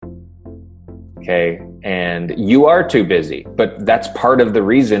Okay. And you are too busy, but that's part of the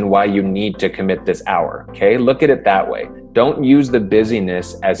reason why you need to commit this hour. Okay. Look at it that way. Don't use the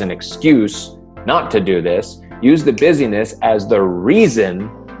busyness as an excuse not to do this. Use the busyness as the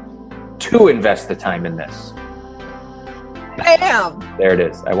reason to invest the time in this. Bam! There it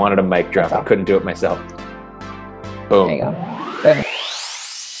is. I wanted a mic drop. I couldn't do it myself. Boom. There you go. Boom.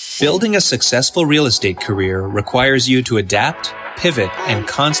 Building a successful real estate career requires you to adapt, pivot, and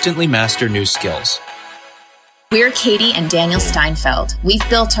constantly master new skills. We're Katie and Daniel Steinfeld. We've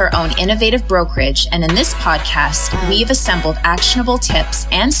built our own innovative brokerage, and in this podcast, we've assembled actionable tips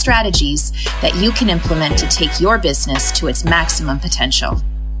and strategies that you can implement to take your business to its maximum potential.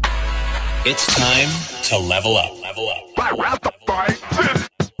 It's time to level up. Level up. Level up.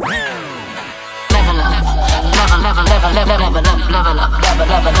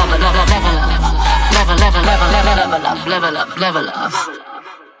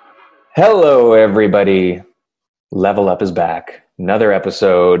 Hello, everybody. Level Up is back. Another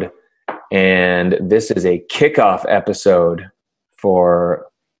episode. And this is a kickoff episode for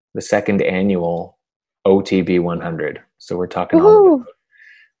the second annual OTB 100. So we're talking all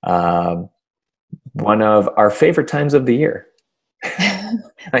about one of our favorite times of the year.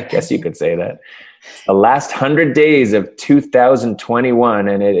 I guess you could say that. The last 100 days of 2021,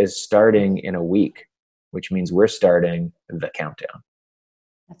 and it is starting in a week, which means we're starting the countdown.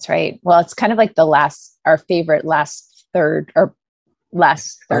 That's right. Well, it's kind of like our favorite last third of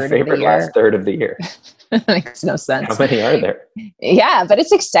the year. Makes no sense. How many are there? Yeah, but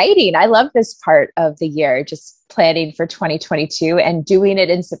it's exciting. I love this part of the year, just planning for 2022 and doing it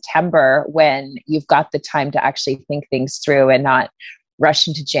in September when you've got the time to actually think things through and not rush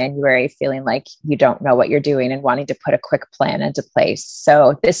into January feeling like you don't know what you're doing and wanting to put a quick plan into place.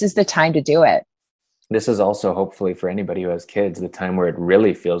 So this is the time to do it. This is also hopefully for anybody who has kids, the time where it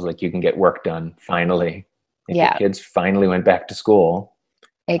really feels like you can get work done finally. If your kids finally went back to school.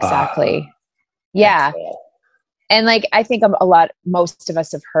 Exactly. Yeah. And like, I think most of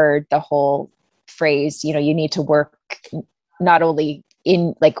us have heard the whole phrase, you need to work not only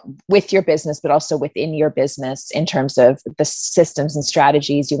in like with your business, but also within your business in terms of the systems and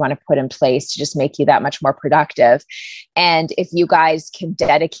strategies you want to put in place to just make you that much more productive. And if you guys can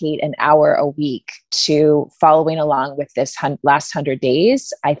dedicate an hour a week to following along with this last 100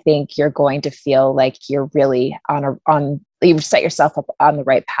 days, I think you're going to feel like you're really you've set yourself up on the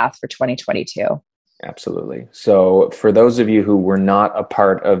right path for 2022. Absolutely. So for those of you who were not a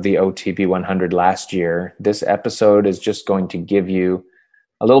part of the OTB 100 last year, this episode is just going to give you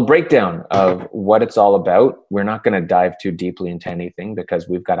a little breakdown of what it's all about. We're not going to dive too deeply into anything because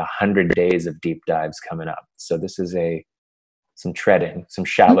we've got 100 days of deep dives coming up. So this is some treading, some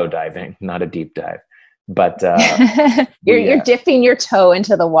shallow diving, not a deep dive. But you're dipping your toe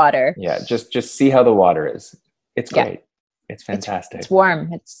into the water. Yeah, just see how the water is. It's great. It's fantastic. It's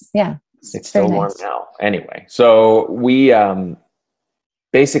warm. It's still warm now. Anyway, so we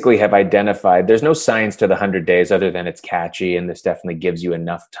basically have identified there's no science to the 100 days other than it's catchy, and this definitely gives you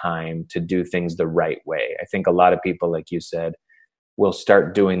enough time to do things the right way. I think a lot of people, like you said, will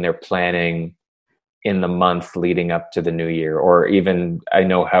start doing their planning in the month leading up to the new year, or even I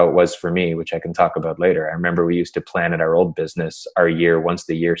know how it was for me, which I can talk about later. I remember we used to plan at our old business our year once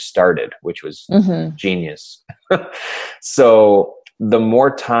the year started, which was genius. So the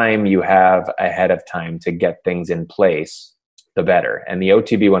more time you have ahead of time to get things in place, the better. And the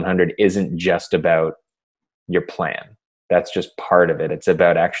OTB 100 isn't just about your plan. That's just part of it. It's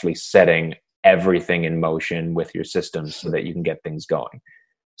about actually setting everything in motion with your systems so that you can get things going.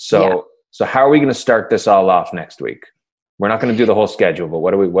 So how are we going to start this all off next week? We're not going to do the whole schedule, but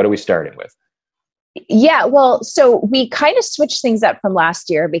what are we starting with? Yeah, well, so we kind of switched things up from last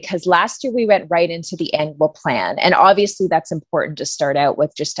year because last year we went right into the annual plan. And obviously that's important to start out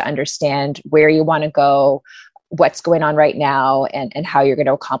with, just to understand where you want to go, what's going on right now, and how you're going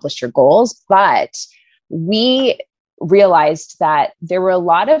to accomplish your goals. But we realized that there were a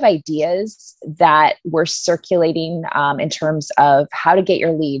lot of ideas that were circulating in terms of how to get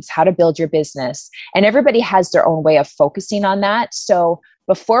your leads, how to build your business. And everybody has their own way of focusing on that. So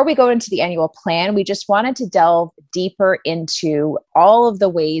before we go into the annual plan, we just wanted to delve deeper into all of the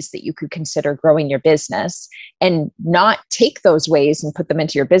ways that you could consider growing your business, and not take those ways and put them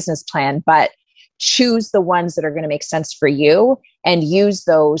into your business plan, but choose the ones that are going to make sense for you and use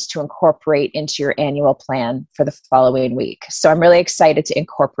those to incorporate into your annual plan for the following week. So I'm really excited to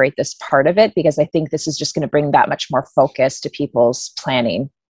incorporate this part of it because I think this is just going to bring that much more focus to people's planning.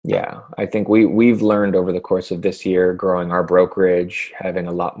 Yeah, I think we've learned over the course of this year, growing our brokerage, having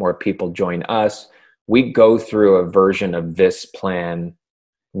a lot more people join us, we go through a version of this plan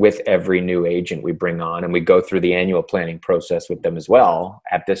with every new agent we bring on, and we go through the annual planning process with them as well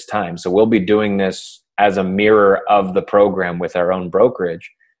at this time. So we'll be doing this as a mirror of the program with our own brokerage.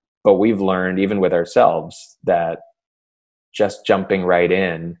 But we've learned, even with ourselves, that just jumping right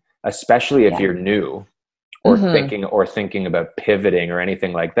in, especially if you're new or thinking about pivoting or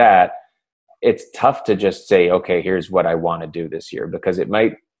anything like that, it's tough to just say, okay, here's what I want to do this year, because it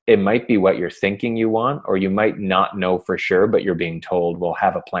might be what you're thinking you want, or you might not know for sure, but you're being told, well,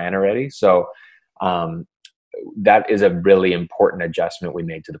 have a plan already. So that is a really important adjustment we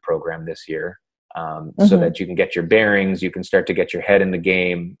made to the program this year, so that you can get your bearings, you can start to get your head in the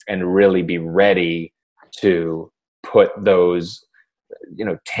game and really be ready to put those,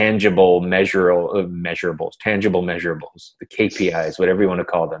 tangible measurables, the KPIs, whatever you want to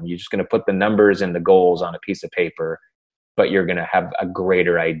call them. You're just going to put the numbers and the goals on a piece of paper, but you're going to have a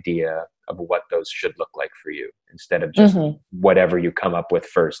greater idea of what those should look like for you, instead of just whatever you come up with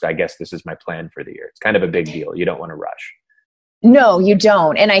first. I guess this is my plan for the year. It's kind of a big deal. You don't want to rush. No, you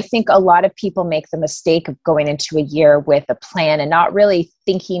don't. And I think a lot of people make the mistake of going into a year with a plan and not really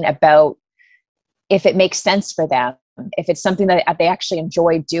thinking about if it makes sense for them, if it's something that they actually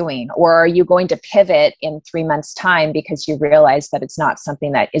enjoy doing, or are you going to pivot in 3 months' time because you realize that it's not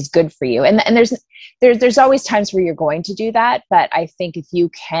something that is good for you. And there's always times where you're going to do that. But I think if you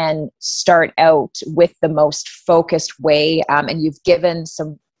can start out with the most focused way, and you've given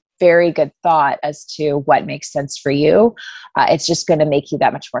some very good thought as to what makes sense for you, it's just going to make you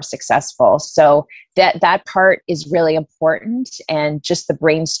that much more successful. So that part is really important, and just the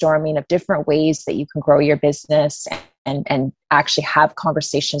brainstorming of different ways that you can grow your business and actually have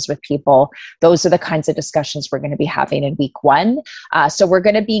conversations with people. Those are the kinds of discussions we're going to be having in week 1. So we're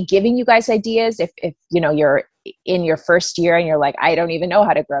going to be giving you guys ideas. If you're in your first year and you're like, I don't even know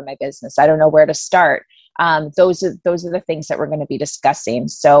how to grow my business, I don't know where to start. Those are the things that we're going to be discussing.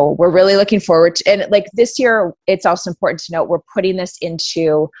 So we're really looking forward to, and like this year, it's also important to note, we're putting this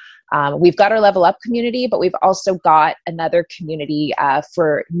into, we've got our Level Up community, but we've also got another community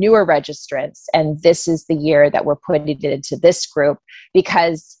for newer registrants. And this is the year that we're putting it into this group,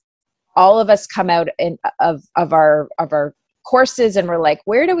 because all of us come out of our courses and we're like,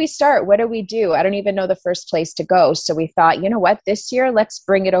 where do we start? What do we do? I don't even know the first place to go. So we thought, you know what, this year, let's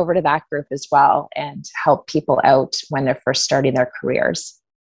bring it over to that group as well and help people out when they're first starting their careers.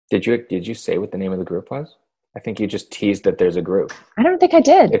 Did you say what the name of the group was? I think you just teased that there's a group. I don't think I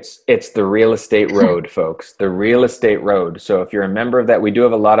did. It's the Real Estate Road, folks. The Real Estate Road. So if you're a member of that, we do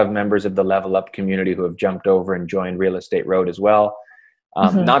have a lot of members of the Level Up community who have jumped over and joined Real Estate Road as well.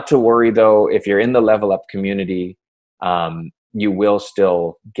 Not to worry though, if you're in the Level Up community, you will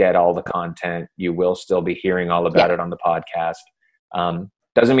still get all the content. You will still be hearing all about it on the podcast.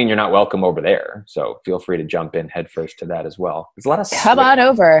 Doesn't mean you're not welcome over there. So feel free to jump in headfirst to that as well. There's a lot of come on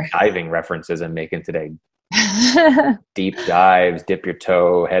over diving references I'm making today. Deep dives, dip your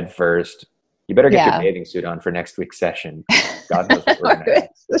toe head first. You better get your bathing suit on for next week's session. God knows what we're gonna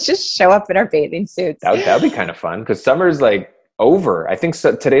Let's just show up in our bathing suits. That would be kind of fun, because summer's like over. I think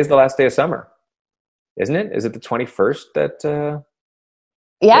today's the last day of summer. Isn't it? Is it the 21st that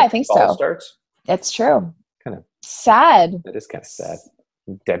I think so. Starts? That's true. Kind of sad. It is kind of sad.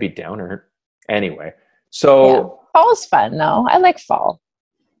 Debbie Downer. Anyway, so fall's fun though. I like fall.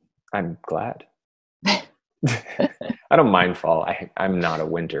 I'm glad. I don't mind fall. I'm not a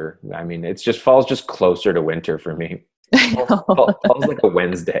winter. I mean, it's just fall's just closer to winter for me. Fall's like a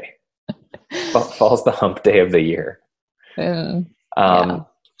Wednesday. Fall's the hump day of the year.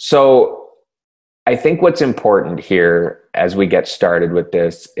 So I think what's important here as we get started with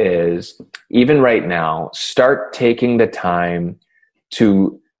this is, even right now, start taking the time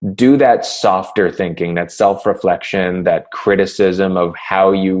to do that softer thinking, that self-reflection, that criticism of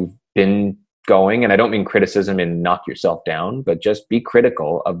how you've been going. And I don't mean criticism in knock yourself down, but just be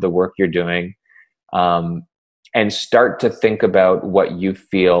critical of the work you're doing, and start to think about what you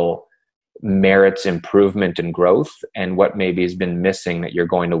feel merits improvement and growth, and what maybe has been missing that you're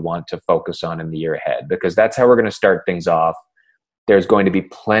going to want to focus on in the year ahead, because that's how we're going to start things off. There's going to be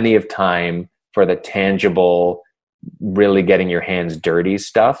plenty of time for the tangible, really getting your hands dirty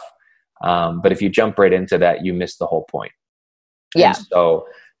stuff. But if you jump right into that, you miss the whole point. And so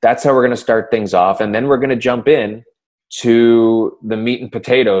that's how we're going to start things off. And then we're going to jump in to the meat and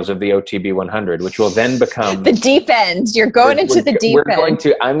potatoes of the OTB 100, which will then become the deep end. You're going into the deep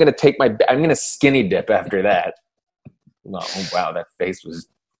end. I'm going to skinny dip after that. Well, oh, wow, that face was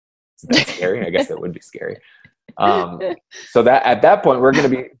that scary. I guess that would be scary. So that at that point, we're going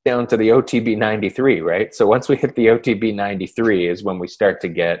to be down to the OTB 93, right? So once we hit the OTB 93 is when we start to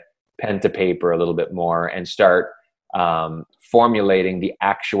get pen to paper a little bit more and start formulating the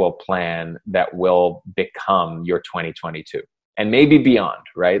actual plan that will become your 2022 and maybe beyond,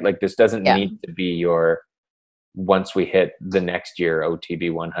 right? Like this doesn't need to be your, once we hit the next year,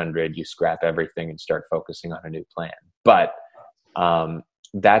 OTB 100, you scrap everything and start focusing on a new plan. But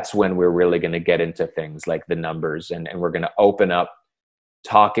that's when we're really going to get into things like the numbers, and we're going to open up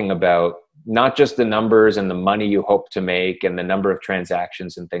talking about not just the numbers and the money you hope to make and the number of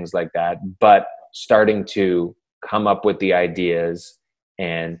transactions and things like that, but starting to come up with the ideas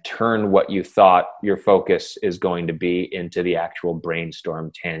and turn what you thought your focus is going to be into the actual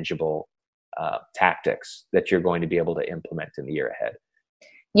brainstorm, tangible tactics that you're going to be able to implement in the year ahead.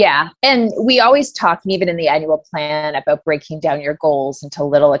 Yeah. And we always talk, and even in the annual plan, about breaking down your goals into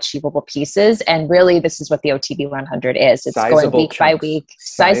little achievable pieces. And really, this is what the OTB 100 is. It's sizable going week by week,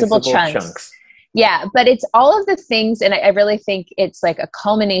 sizable chunks. Yeah. But it's all of the things. And I really think it's like a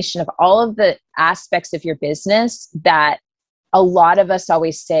culmination of all of the aspects of your business that a lot of us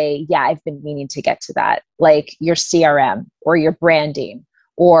always say, yeah, I've been meaning to get to that. Like your CRM or your branding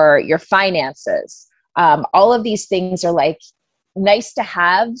or your finances. All of these things are like nice to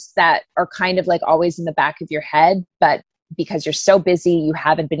haves that are kind of like always in the back of your head, but because you're so busy, you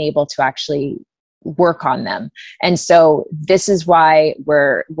haven't been able to actually work on them. And so this is why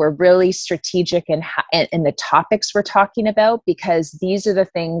we're really strategic in the topics we're talking about, because these are the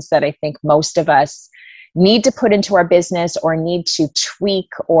things that I think most of us need to put into our business or need to tweak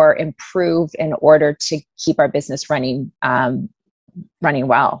or improve in order to keep our business running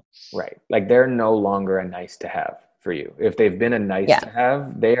well. Right. Like they're no longer a nice to have for you. If they've been a nice to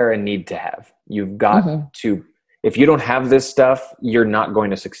have, they are a need to have. You've got to, if you don't have this stuff, you're not going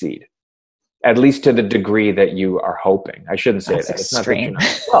to succeed. At least to the degree that you are hoping. I shouldn't say that. It's not that you're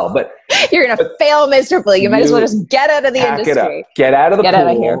not well, but you're going to fail miserably. You might as well just get out of the industry. Get out of the pool. Out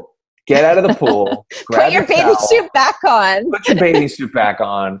of here. Get out of the pool. Put your bathing suit back on. Put your bathing suit back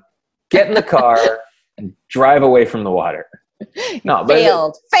on. Get in the car and drive away from the water. No, but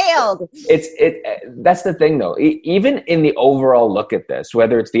failed. That's the thing though. Even in the overall look at this,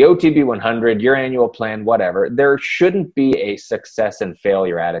 whether it's the OTB 100, your annual plan, whatever, there shouldn't be a success and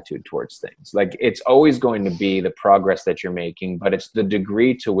failure attitude towards things. Like it's always going to be the progress that you're making, but it's the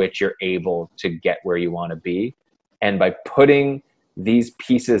degree to which you're able to get where you want to be. And by putting these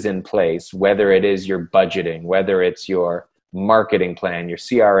pieces in place, whether it is your budgeting, whether it's your marketing plan, your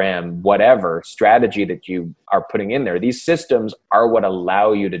CRM, whatever strategy that you are putting in there, these systems are what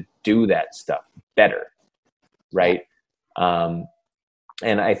allow you to do that stuff better, right? And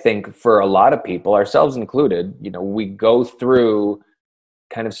I think for a lot of people, ourselves included, we go through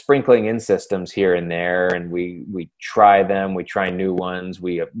kind of sprinkling in systems here and there, and we try them, we try new ones.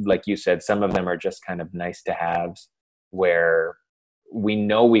 We, like you said, some of them are just kind of nice to haves where we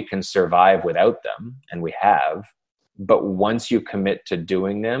know we can survive without them, and we have. But once you commit to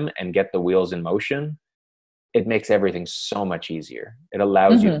doing them and get the wheels in motion, it makes everything so much easier. It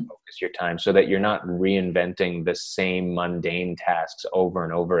allows you to focus your time so that you're not reinventing the same mundane tasks over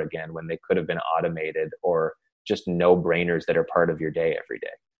and over again when they could have been automated or just no-brainers that are part of your day every day.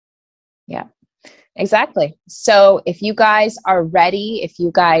 Yeah, exactly. So if you guys are ready, if you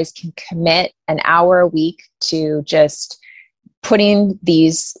guys can commit an hour a week to just putting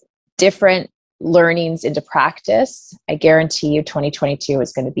these different learnings into practice, I guarantee you 2022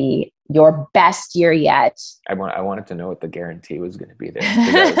 is going to be your best year yet. I wanted to know what the guarantee was going to be there.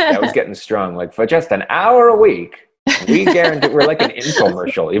 That was getting strong. Like for just an hour a week, we guarantee. We're like an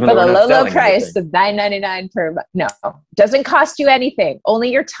infomercial, even for though the low price of $9.99 per month. No, doesn't cost you anything. Only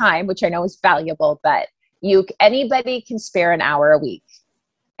your time, which I know is valuable. But anybody can spare an hour a week.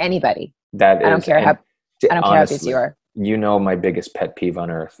 Anybody. I don't care how busy you are. My biggest pet peeve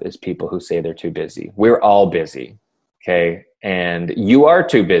on earth is people who say they're too busy. We're all busy. Okay. And you are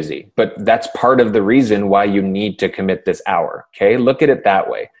too busy, but that's part of the reason why you need to commit this hour. Okay. Look at it that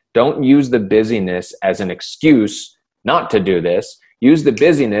way. Don't use the busyness as an excuse not to do this. Use the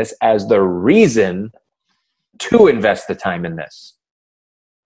busyness as the reason to invest the time in this.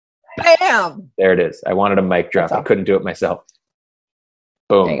 Bam! There it is. I wanted a mic drop. I couldn't do it myself.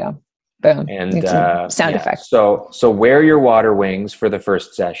 Boom. There you go. Boom. And sound effect. So wear your water wings for the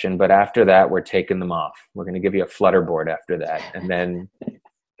first session, but after that, we're taking them off. We're going to give you a flutter board after that, and then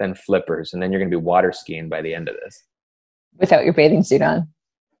flippers, and then you're going to be water skiing by the end of this. Without your bathing suit on.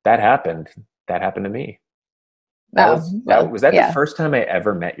 That happened. That happened to me. Was that the first time I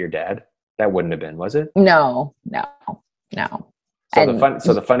ever met your dad? That wouldn't have been, was it? No.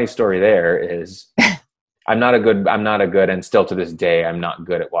 So the funny story there is I'm not a good, and still to this day, I'm not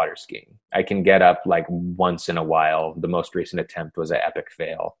good at water skiing. I can get up like once in a while. The most recent attempt was an epic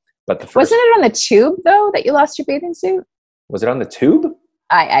fail. But wasn't it on the tube though that you lost your bathing suit? Was it on the tube?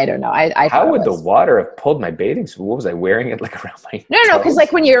 I don't know. I How would the water have pulled my bathing suit? What was I wearing it like around my No, because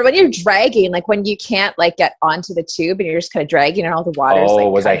like when you're dragging, like when you can't like get onto the tube and you're just kind of dragging and all the water. Oh,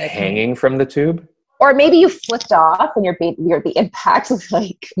 like, was I hanging from the tube? Or maybe you flipped off and the impact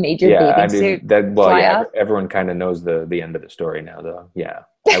like made your bathing suit. Everyone kind of knows the end of the story now, though. Yeah,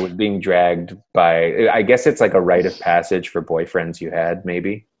 I was being dragged by. I guess it's like a rite of passage for boyfriends you had,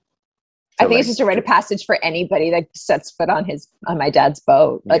 maybe. I think it's just a rite of passage for anybody that sets foot on my dad's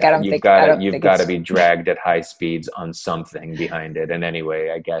boat. Like, I don't think you've got to be dragged at high speeds on something behind it. And anyway,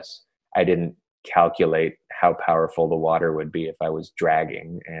 I guess I didn't calculate how powerful the water would be if I was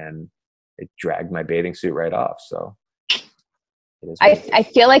dragging, and it dragged my bathing suit right off. So I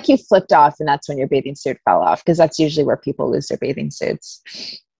feel like you flipped off, and that's when your bathing suit fell off, because that's usually where people lose their bathing suits.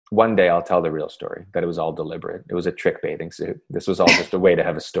 One day I'll tell the real story, that it was all deliberate. It was a trick bathing suit. This was all just a way to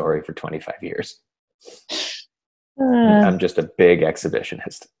have a story for 25 years. I'm just a big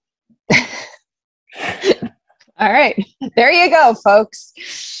exhibitionist. All right. There you go, folks.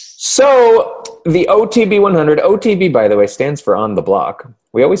 So the OTB 100, OTB, by the way, stands for on the block.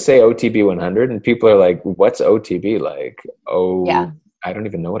 We always say OTB 100, and people are like, what's OTB like? Oh, yeah. I don't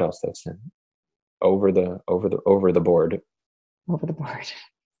even know what else that's in. Over the board. Over the board.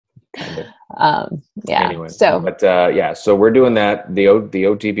 Kind of. Yeah. Anyway, so we're doing that. The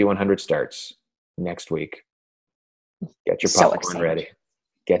OTB 100 starts next week. Get your popcorn ready.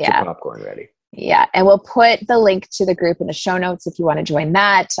 Get your popcorn ready. Yeah. And we'll put the link to the group in the show notes if you want to join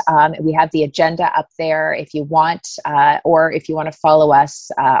that. We have the agenda up there if you want, or if you want to follow us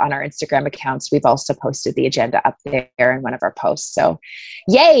on our Instagram accounts. We've also posted the agenda up there in one of our posts. So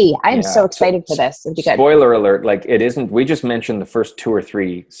yay. I'm so excited for this. It'll be good. Spoiler alert. Like, it isn't, we just mentioned the first 2 or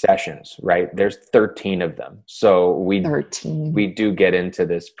 3 sessions, right? There's 13 of them. So we do get into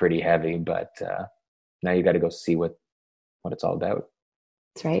this pretty heavy, but now you got to go see what it's all about.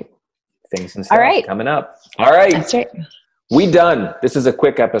 That's right. Things and stuff coming up. All right. That's right. We done. This is a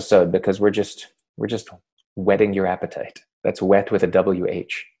quick episode because we're just whetting your appetite. That's wet with a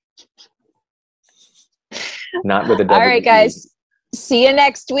WH. Not with a W. All right, guys. See you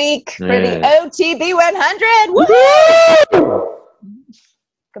next week for the OTB 100. Woo!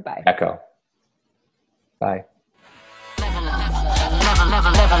 Goodbye. Echo. Bye.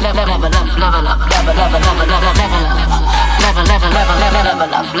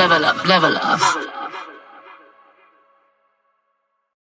 Level up.